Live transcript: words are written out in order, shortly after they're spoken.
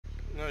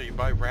No, you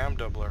buy RAM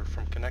doubler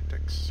from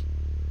Connectix.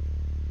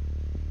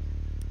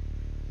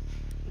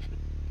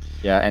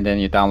 Yeah, and then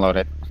you download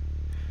it.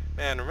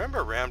 Man,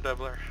 remember RAM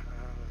doubler?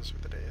 Those were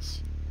the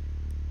days.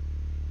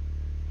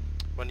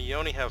 When you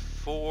only have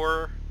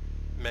 4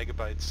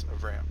 megabytes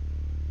of RAM.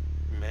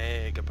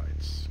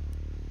 Megabytes.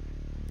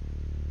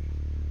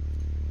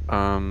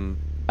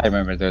 I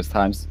remember those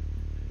times.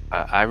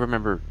 I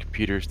remember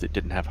computers that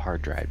didn't have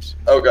hard drives.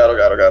 Oh god, oh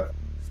god, oh god.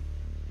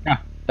 Yeah,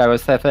 that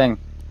was the thing.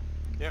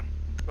 Yeah.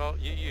 Well,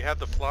 you had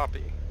the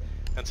floppy.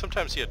 And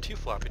sometimes you had 2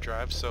 floppy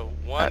drives, so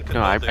one could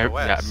No, hold the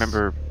OS.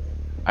 yeah,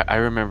 I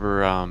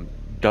remember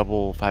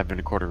double 5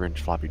 1/4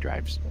 inch floppy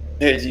drives.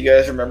 Hey, do you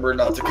guys remember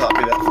not to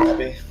copy that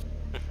floppy?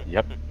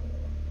 Yep.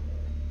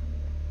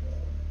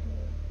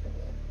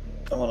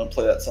 I want to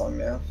play that song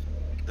now.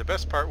 The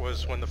best part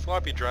was when the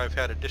floppy drive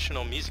had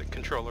additional music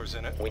controllers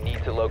in it. We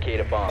need to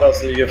locate a bomb. Oh,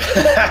 so you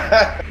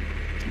get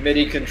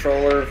MIDI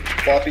controller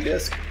floppy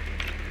disk?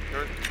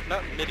 Or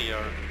not MIDI,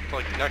 or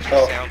like an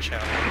extra sound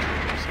channel.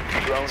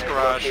 Drone It's has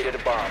garage. located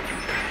a bomb.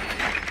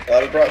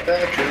 Glad I brought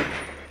Thatcher.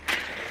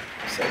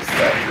 Says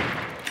Thatcher.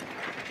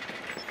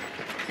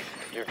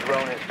 Your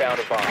drone has found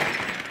a bomb.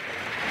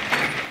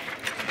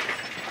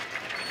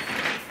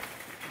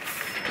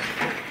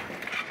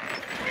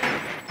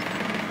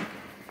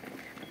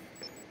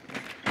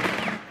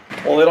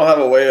 Well, they don't have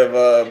a way of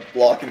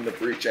blocking the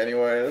breach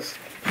anyways.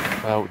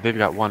 Well, they've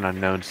got one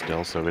unknown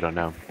still, so we don't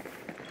know.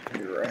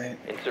 You're right.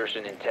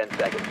 Insertion in 10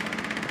 seconds.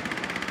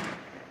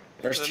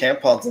 There's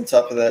tampons on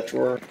top of that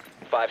drawer.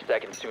 5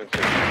 seconds to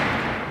insert.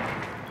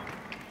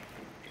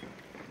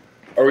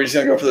 Are we just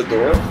gonna go for the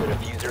door? The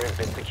diffuser has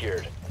been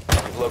secured.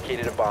 You've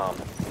located a bomb.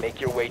 Make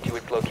your way to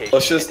its location.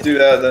 Let's just do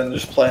that, then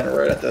just plant it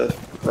right at the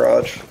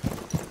garage.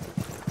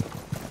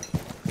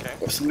 Okay.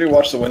 Will somebody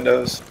watch the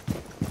windows?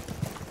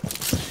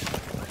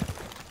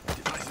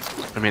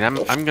 I mean,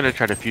 I'm gonna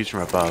try to fuse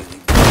from above.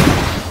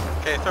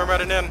 Okay, throw right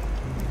in.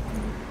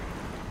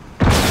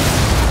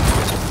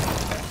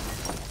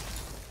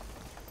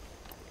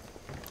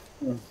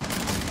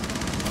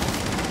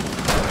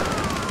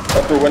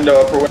 Upper window,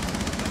 upper window.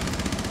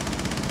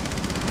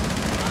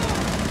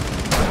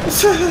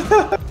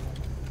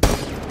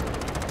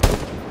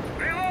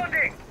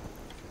 Reloading.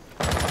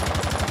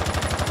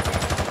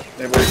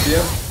 Anybody see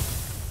him?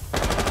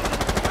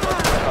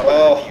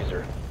 Oh.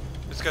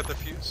 It's got the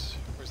fuse.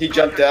 Where's He the-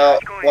 jumped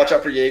out. Watch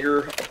out for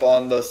Jaeger up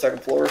on the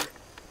second floor.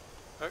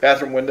 Okay.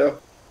 Bathroom window.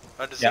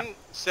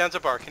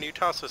 Zanzibar, can you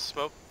toss a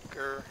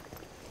smoker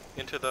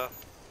into the...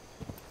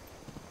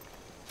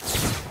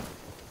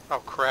 Oh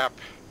crap.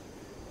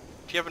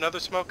 Do you have another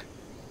smoke?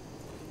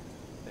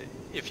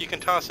 If you can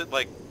toss it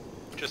like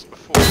just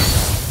before.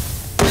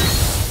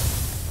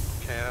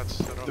 Okay, I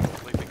don't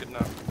believe be good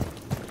enough.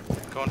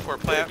 Going for a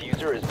The plant.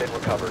 diffuser has been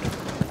recovered.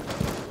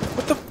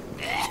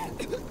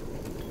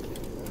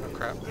 Oh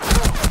crap. You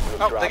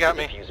have Oh, dropped they got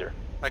the me. diffuser.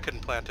 I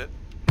couldn't plant it.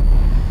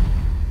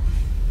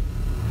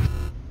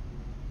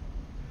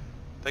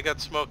 They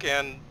got Smoke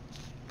and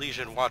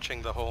Legion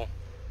watching the hole.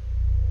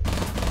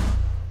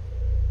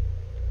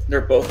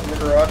 They're both in the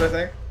garage, I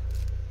think.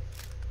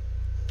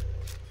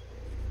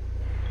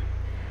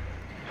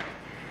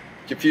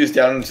 Confused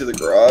down into the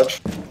garage,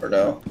 or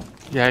no?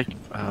 Yeah,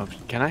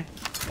 can I?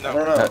 No. I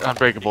don't know.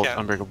 Unbreakable, You can't.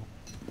 unbreakable.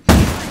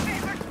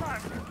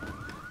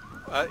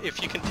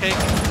 If you can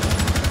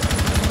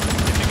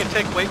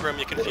take weight room,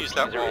 you can The fuse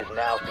that diffuser wall. is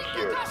now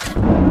secured.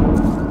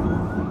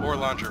 Or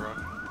laundry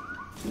room.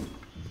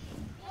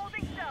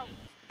 Holding cell.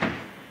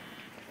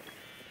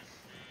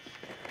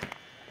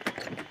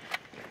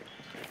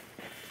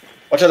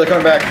 Watch out, they're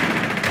coming back.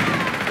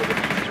 The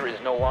diffuser is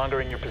no longer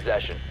in your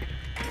possession.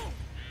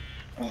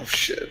 Oh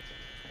shit.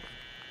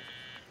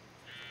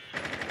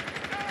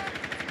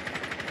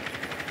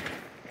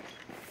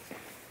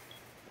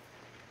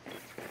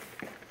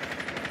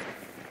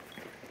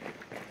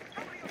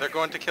 They're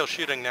going to kill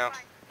shooting now.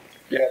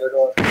 Yeah, they're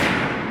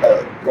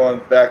going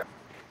back.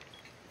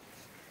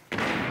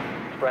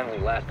 Friendly,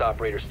 last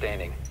operator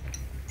standing.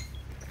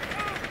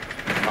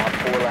 Op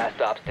 4, last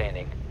stop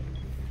standing.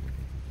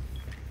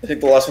 I think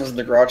the last one's in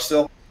the garage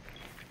still.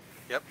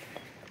 Yep.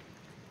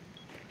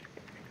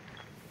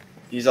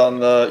 He's on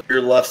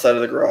your left side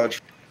of the garage.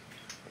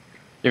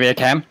 Give me a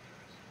cam.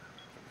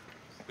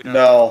 We don't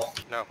No.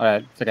 No.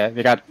 Alright, it's okay.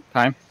 We got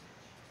time.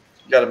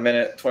 You got a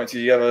minute 22.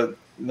 You have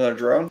another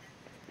drone?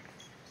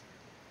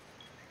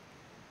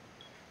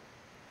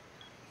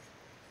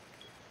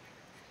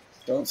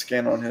 Don't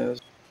scan on his.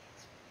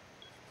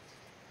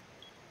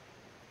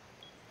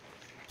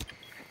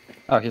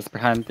 Oh, he's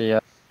behind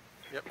the...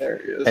 There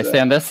he is. I stay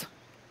on this.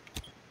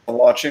 I'm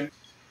watching.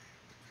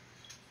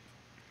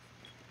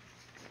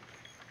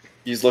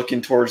 He's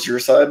looking towards your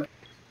side.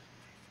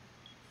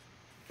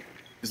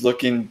 He's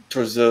looking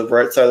towards the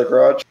right side of the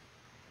garage.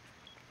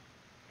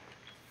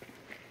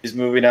 He's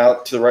moving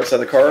out to the right side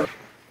of the car.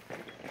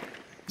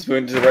 He's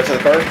moving to the right side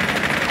of the car.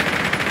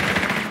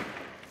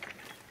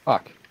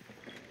 Fuck.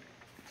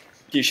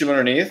 Can you shoot him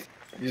underneath?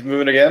 He's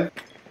moving again.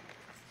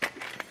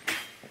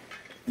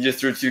 He just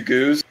threw 2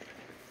 goos.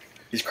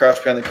 He's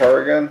crouched behind the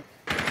car again.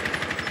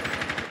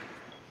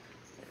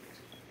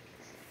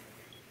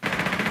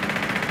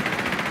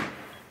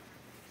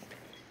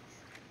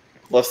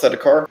 Left side of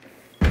car.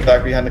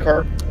 Back behind the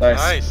car. Nice.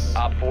 Nice.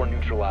 Op 4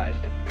 neutralized.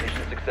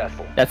 Mission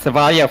successful. That's the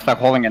value of like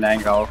holding an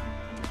angle.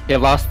 He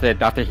lost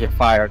it after he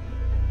fired.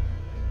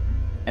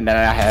 And then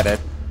I had it.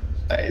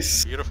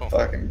 Nice. Beautiful.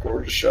 Fucking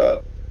gorgeous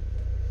shot.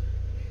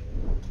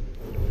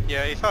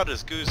 Yeah, he thought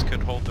his goose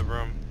could hold the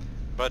room,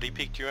 but he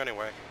peeked you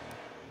anyway.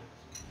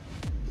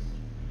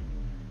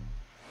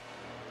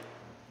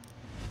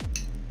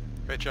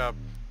 Great job.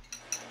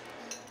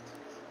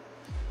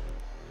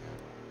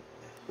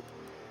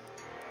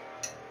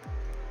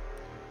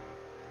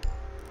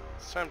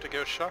 It's time to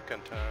go shotgun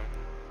time.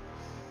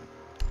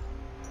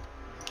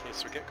 In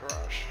case we get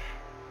garage.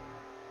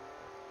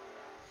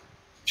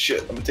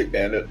 Shit, I'm gonna take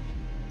bandit.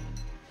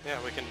 Yeah,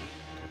 we can...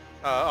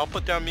 I'll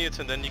put down mutes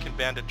and then you can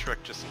bandit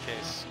trick just in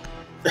case.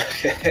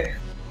 Okay.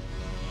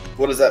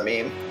 What does that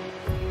mean?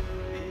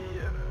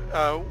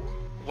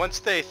 Once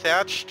they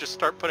thatch, just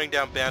start putting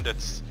down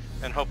bandits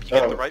and hope you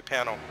get the right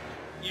panel.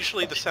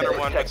 Usually the center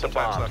one, but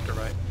sometimes left or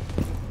right.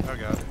 Oh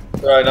god.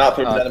 Did I not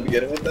put them down to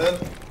begin with then?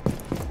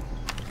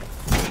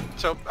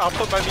 So I'll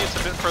put my mutes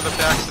a bit further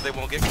back so they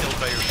won't get killed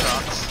by your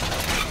shots.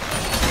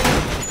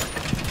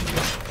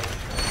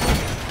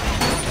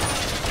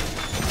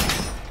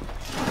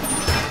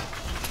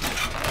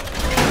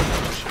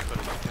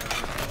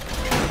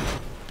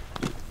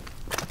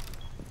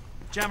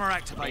 Jammer Be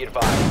activated.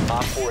 advised,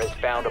 Op 4 has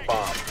found a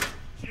bomb.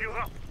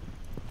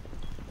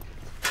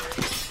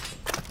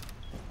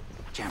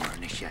 Jammer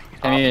initiated.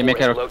 Can you Op make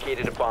 4 has it?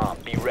 located a bomb.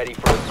 Be ready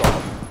for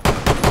assault.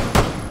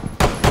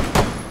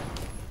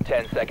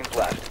 10 seconds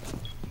left.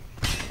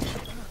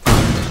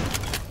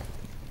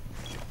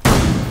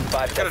 5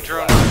 Got a seconds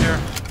drone left. here.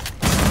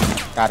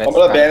 Got it. I'm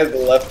gonna Got it. bandit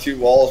the left 2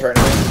 walls right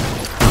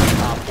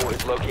now. Op 4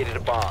 has located a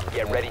bomb.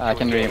 Get ready to I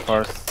can engage.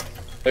 reinforce.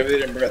 Maybe they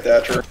didn't bring a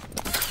Thatcher.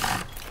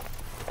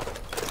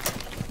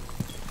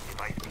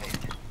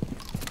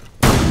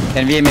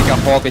 Can we make a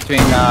hole between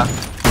Yeah,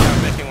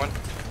 I'm making one.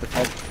 the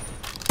top?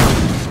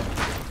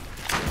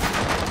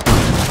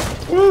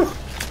 Woo!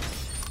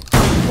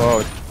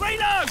 Whoa.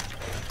 Reload!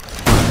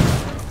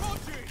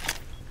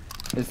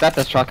 Is that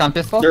the shotgun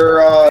pistol?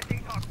 They're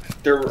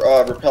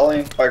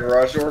repelling by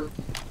garage door.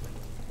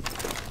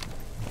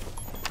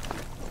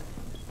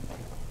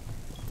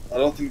 I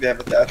don't think they have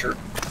a Thatcher.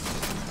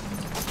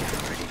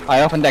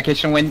 I opened the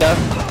kitchen window.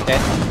 Okay.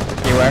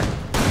 Beware.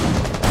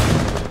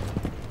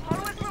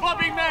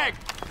 Bobbing mag!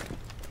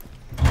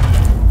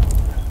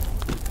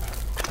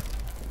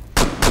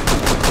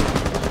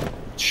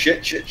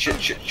 Shit.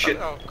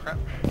 Oh crap.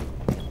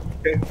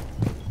 Okay.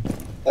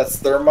 That's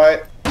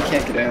thermite. You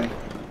can't get in.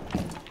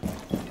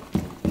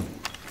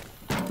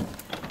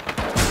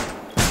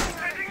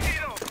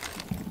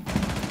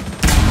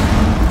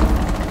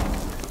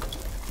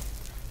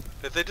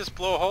 Did they just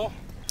blow a hole?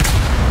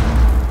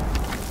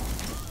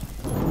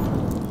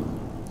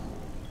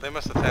 They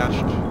must have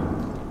thatched.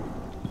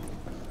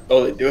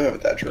 Oh, they do have a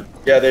Thatcher.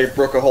 Yeah, they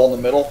broke a hole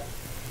in the middle.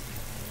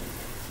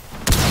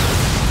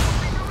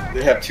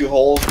 They have 2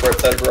 holes right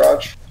side of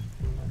garage.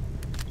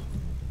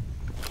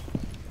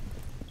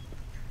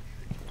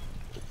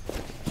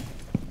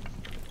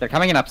 They're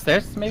coming in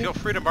upstairs, maybe? Feel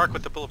free to mark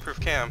with the bulletproof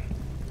cam.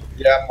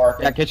 Yeah, I'm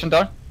marking. Yeah, kitchen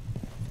door.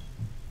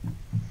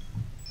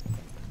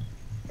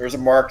 There's a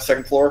mark,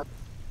 2nd floor.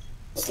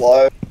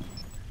 Slide.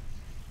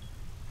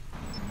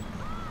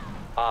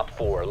 Op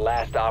 4,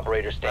 last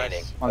operator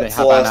standing. Nice. Oh, they That's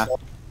the have last Anna.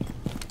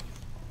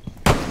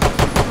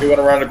 one. You went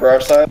around the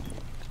garage side?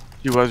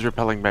 He was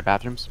repelling by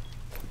bathrooms.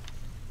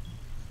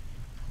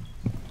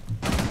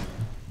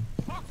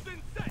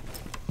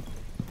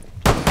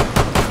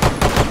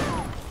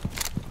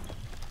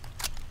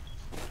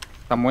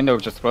 Some window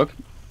just broke.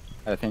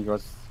 I think it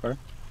was her.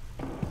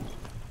 I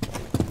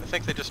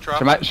think they just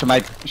dropped. She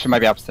might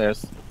be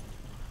upstairs.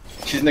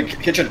 She's in the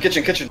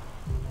kitchen.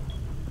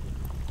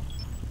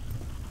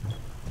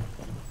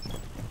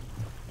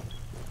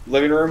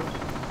 Living room.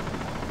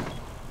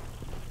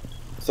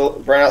 So,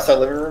 right outside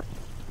living room.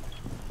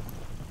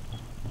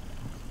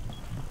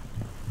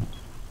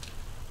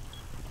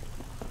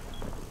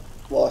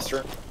 Lost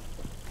her.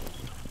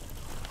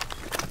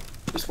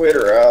 Just wait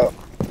her out.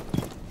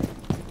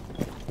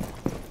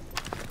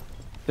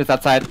 Just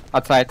outside.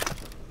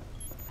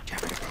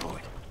 Jammer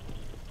deployed.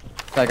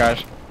 Side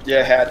garage.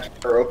 Yeah, hatch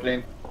or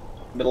opening.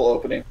 Middle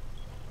opening.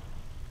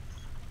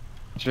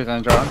 She's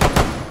on drone.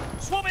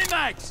 Swapping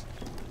mags!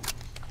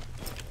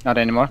 Not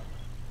anymore.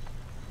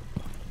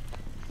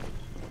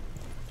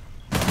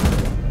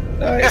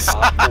 Nice.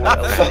 Op 4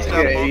 eliminated.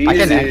 Fucking I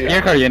can easy.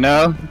 hear her, you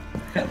know.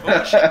 What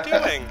was she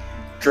doing?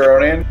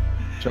 Droning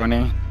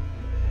Johnny.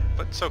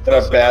 But so in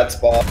close. a bad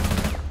spot.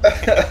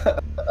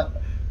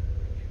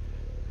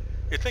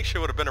 You'd think she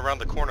would have been around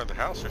the corner of the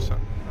house or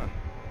something.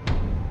 Huh.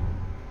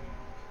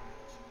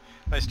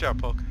 Nice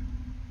job, Polk.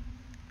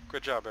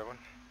 Good job, everyone.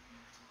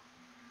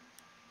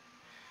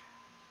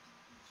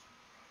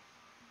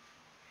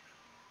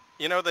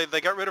 You know,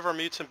 they got rid of our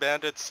mutes and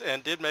bandits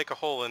and did make a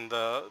hole in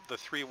the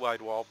 3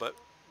 wide wall, but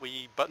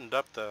we buttoned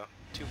up the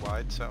 2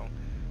 wide, so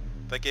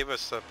that gave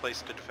us a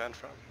place to defend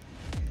from.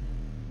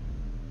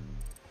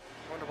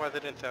 I wonder why they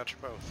didn't thatch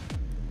both.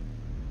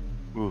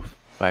 Oof,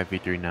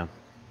 5v3 now.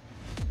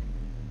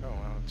 Oh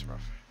wow, that's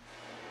rough.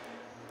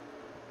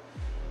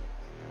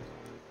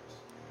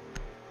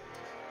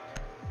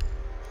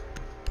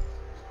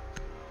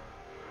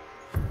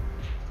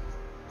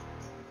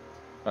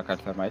 Rock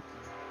out thermite.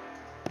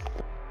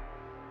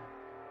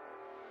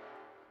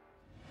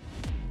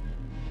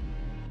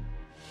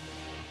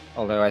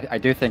 Although I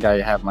do think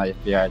I have my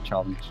VI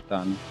challenge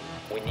done.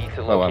 We need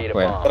to well, locate a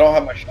wait. I bomb. don't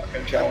have my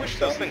shotgun I challenge wish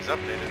those done. things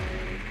updated.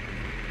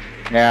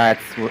 Yeah,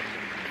 it's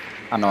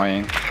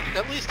annoying.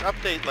 At least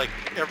update like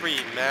every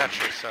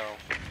match or so.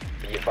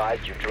 Be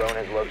advised your drone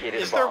has located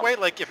Is a bomb. there a way,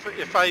 like,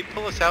 if I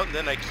pull us out and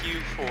then I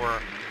queue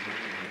for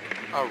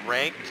a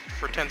ranked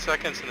for 10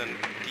 seconds and then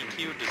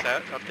DQ, does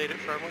that update it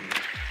for everyone?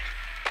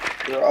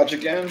 Garage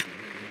again.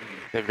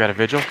 They've got a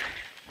vigil.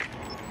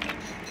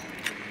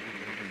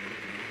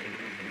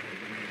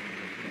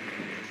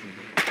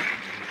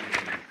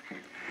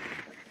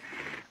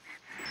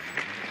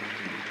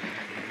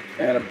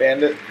 And a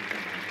bandit.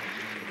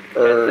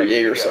 Or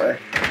Jaeger, sorry.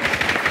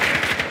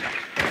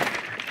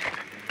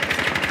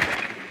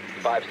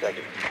 5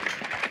 seconds.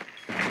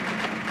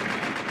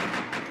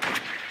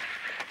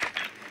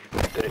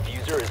 The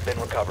diffuser has been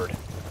recovered.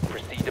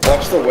 Proceed to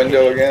Watch the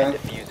window again.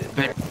 Defuse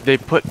it. They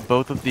put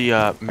both of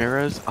the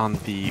mirrors on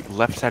the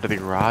left side of the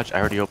garage. I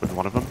already opened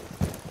one of them.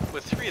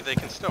 With 3, they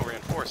can still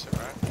reinforce it,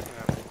 right?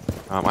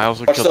 Yeah. I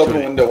also Watch the killed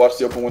open two. window. Watch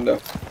the open window.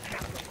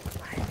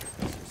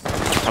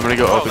 I'm gonna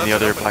go Oh, open the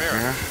that's an other open black mirror.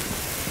 mirror.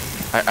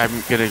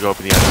 I'm gonna go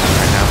open the other one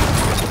right now.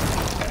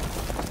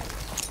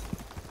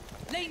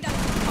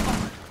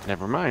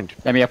 Never mind.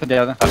 Let me open the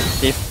other.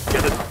 Steve.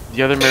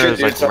 The other mirror Shit, is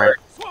dude, like sorry.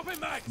 Swapping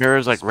mags. mirror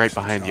is like right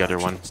behind the other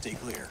one. Stay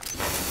clear.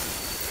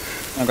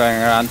 I'm going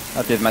around.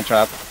 I did my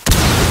trap.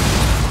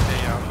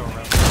 Yeah, I'll go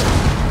around.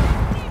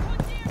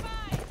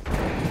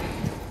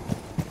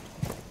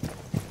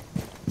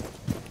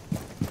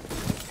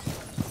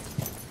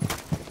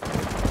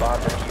 Bomb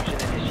diffusion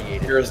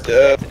initiated. Here's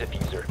dead. The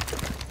diffuser.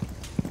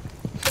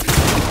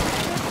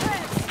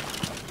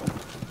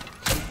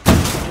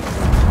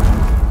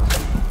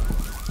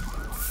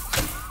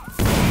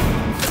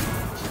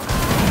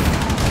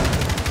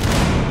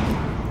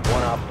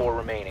 One op 4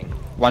 remaining.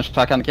 One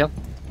shotgun kill.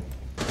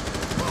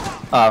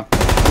 Oh,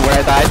 where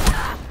I died.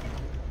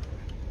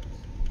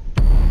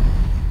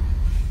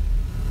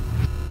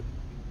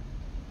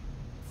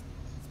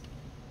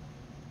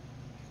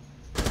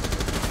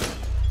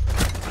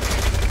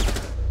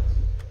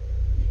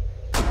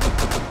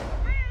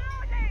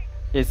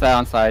 He's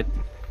on side.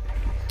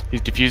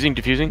 He's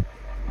defusing.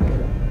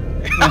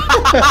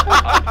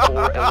 Op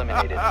 4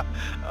 eliminated.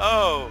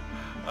 Oh.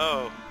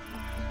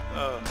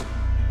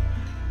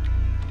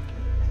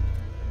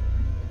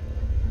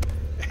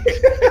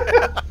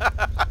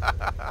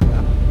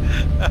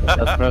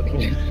 That's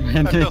broken.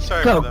 I feel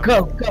sorry go, for them.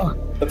 go,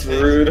 go. That's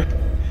rude.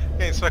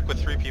 Getting stuck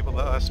with 3 people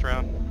that last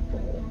round.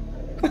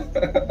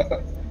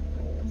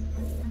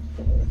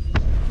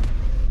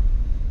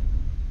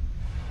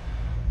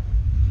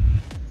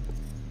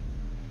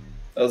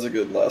 That was a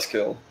good last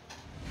kill.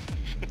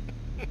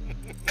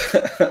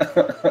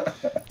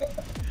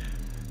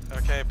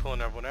 Okay,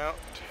 pulling everyone out.